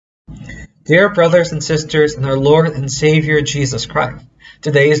Dear brothers and sisters in our Lord and Savior Jesus Christ,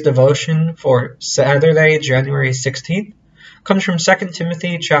 today's devotion for Saturday, January 16th, comes from 2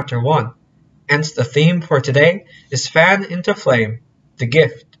 Timothy chapter 1, and the theme for today is Fan into Flame, the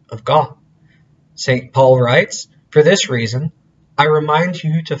Gift of God. St. Paul writes, "For this reason, I remind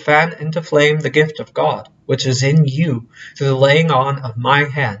you to fan into flame the gift of God, which is in you through the laying on of my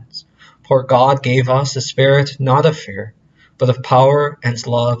hands. For God gave us a spirit not of fear, but of power and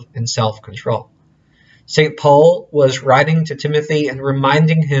love and self-control." St. Paul was writing to Timothy and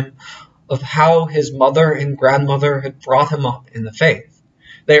reminding him of how his mother and grandmother had brought him up in the faith.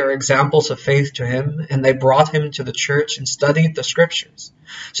 They are examples of faith to him, and they brought him to the church and studied the scriptures,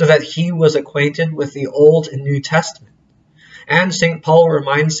 so that he was acquainted with the Old and New Testament. And St. Paul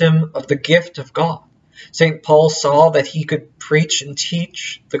reminds him of the gift of God. St. Paul saw that he could preach and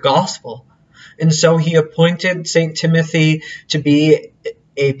teach the gospel, and so he appointed St. Timothy to be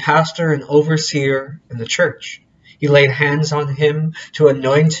a pastor and overseer in the church. He laid hands on him to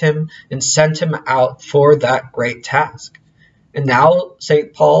anoint him and sent him out for that great task. And now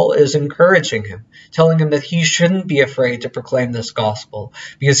St. Paul is encouraging him, telling him that he shouldn't be afraid to proclaim this gospel,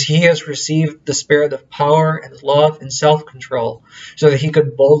 because he has received the spirit of power and love and self-control, so that he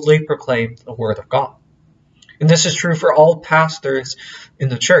could boldly proclaim the word of God. And this is true for all pastors in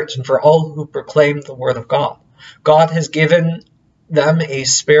the church and for all who proclaim the word of God. God has given them a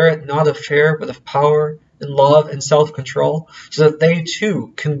spirit not of fear, but of power and love and self-control, so that they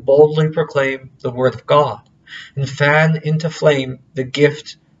too can boldly proclaim the word of God and fan into flame the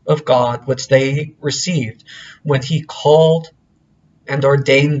gift of God which they received when he called and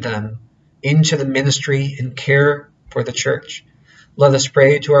ordained them into the ministry and care for the church. Let us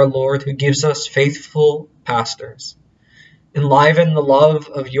pray to our Lord, who gives us faithful pastors. Enliven the love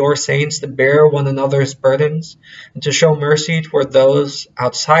of your saints to bear one another's burdens and to show mercy toward those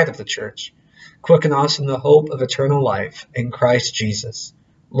outside of the church. Quicken us in the hope of eternal life in Christ Jesus.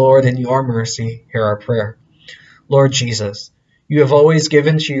 Lord, in your mercy, hear our prayer. Lord Jesus, you have always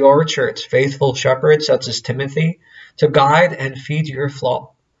given to your church faithful shepherds such as Timothy to guide and feed your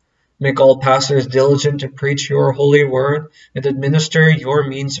flock. Make all pastors diligent to preach your holy word and administer your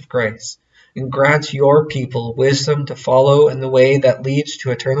means of grace, and grant your people wisdom to follow in the way that leads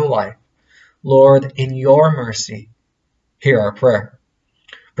to eternal life. Lord, in your mercy, hear our prayer.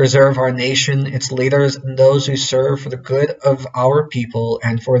 Preserve our nation, its leaders, and those who serve for the good of our people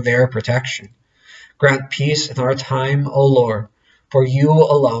and for their protection. Grant peace in our time, O Lord, for you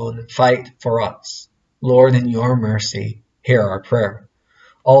alone fight for us. Lord, in your mercy, hear our prayer.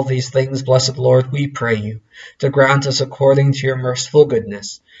 All these things, blessed Lord, we pray you, to grant us according to your merciful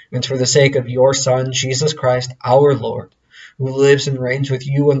goodness, and for the sake of your Son, Jesus Christ, our Lord, who lives and reigns with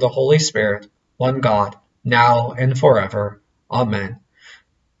you in the Holy Spirit, one God, now and forever. Amen.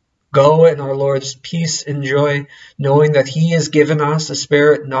 Go in our Lord's peace and joy, knowing that he has given us a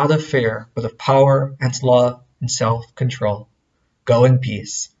spirit not of fear, but of power and love and self-control. Go in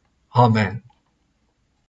peace. Amen.